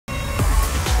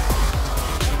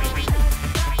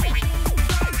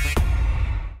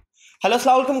Hello,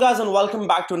 assalamualaikum guys, and welcome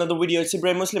back to another video. It's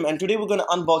Ibrahim Muslim, and today we're going to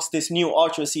unbox this new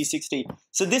Archer C60.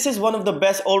 So this is one of the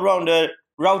best all-rounder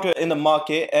router in the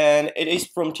market, and it is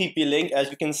from TP-Link,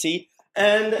 as you can see.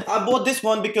 And I bought this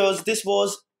one because this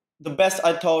was the best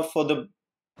I thought for the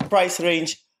price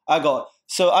range I got.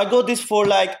 So I got this for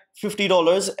like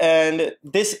 $50, and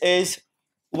this is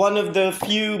one of the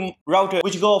few routers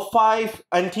which got 5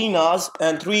 antennas,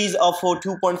 and 3 are for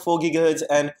 2.4 gigahertz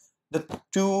and the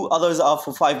 2 others are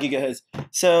for 5 gigahertz.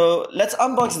 So let's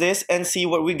unbox this and see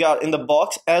what we got in the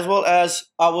box, as well as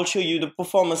I will show you the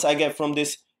performance I get from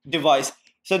this device.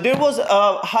 So there was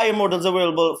higher models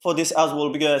available for this as well,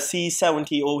 because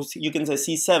C70 or you can say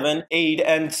C7, 8,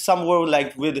 and some were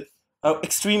like with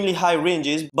extremely high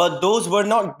ranges, but those were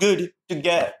not good to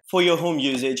get for your home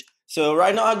usage. So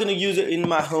right now I'm going to use it in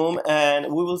my home, and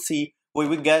we will see what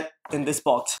we get in this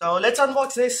box. So let's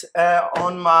unbox this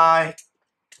on my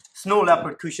snow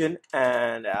leopard cushion,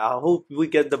 and I hope we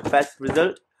get the best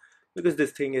result, because this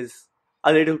thing is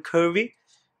a little curvy,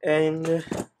 and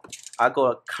I got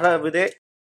a cutter with it.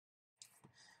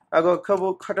 I got a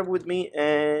couple cutter with me,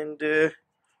 and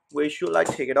where should I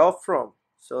take it off from?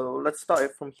 So let's start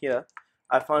it from here.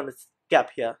 I found a gap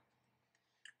here,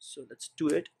 so let's do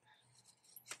it.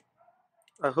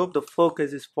 I hope the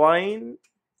focus is fine,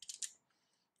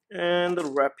 and the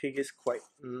wrapping is quite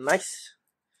nice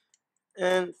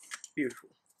and beautiful.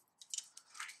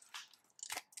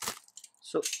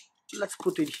 So let's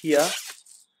put it here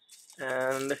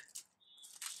and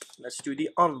let's do the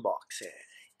unboxing.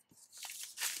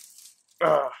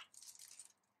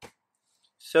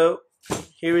 So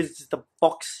here is the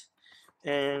box,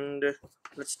 and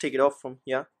let's take it off from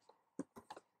here.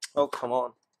 Oh, come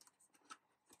on.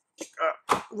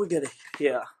 We get it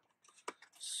here.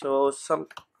 So some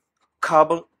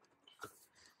carbon,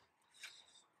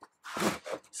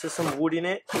 so some wood in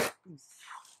it.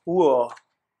 Whoa.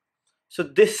 So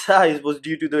this size was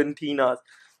due to the antennas.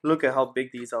 Look at how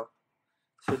big these are.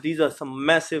 So these are some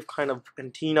massive kind of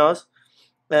antennas,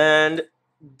 and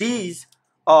these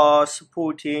are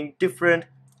supporting different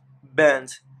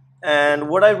bands. And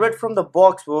what I read from the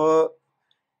box were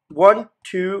 1,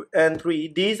 2, and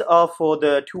 3. These are for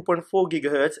the 2.4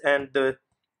 gigahertz, and the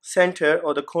center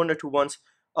or the corner two ones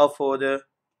are for the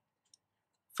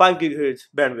 5 gigahertz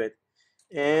bandwidth.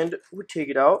 And we take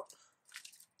it out,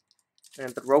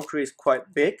 and the router is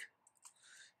quite big,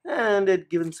 and it's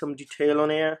given some detail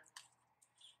on here.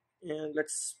 And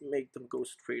let's make them go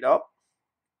straight up,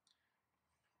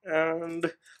 and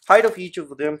the height of each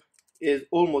of them is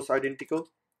almost identical,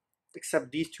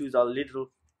 except these two are a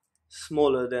little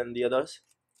smaller than the others.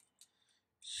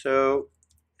 So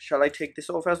shall I take this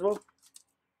off as well?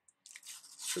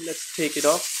 So let's take it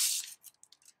off,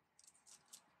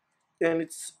 and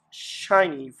it's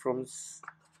shiny from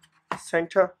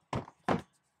center.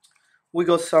 We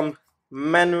got some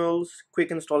manuals, quick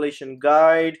installation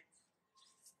guide,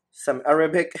 some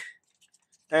Arabic,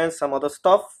 and some other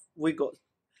stuff. We got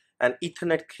an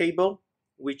Ethernet cable,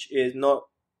 which is not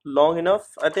long enough,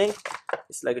 I think.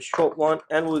 It's like a short one.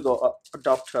 And we got a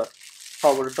adapter,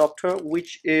 power adapter,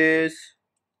 which is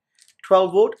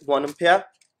 12 volt, 1 ampere.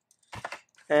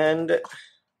 And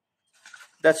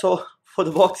that's all for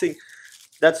the boxing.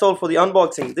 That's all for the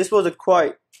unboxing. This was a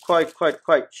quite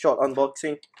short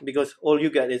unboxing, because all you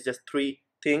get is just 3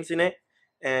 things in it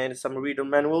and some reader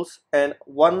manuals. And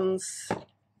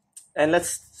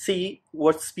let's see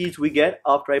what speeds we get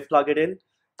after I plug it in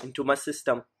into my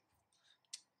system.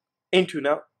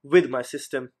 With my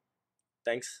system.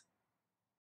 Thanks.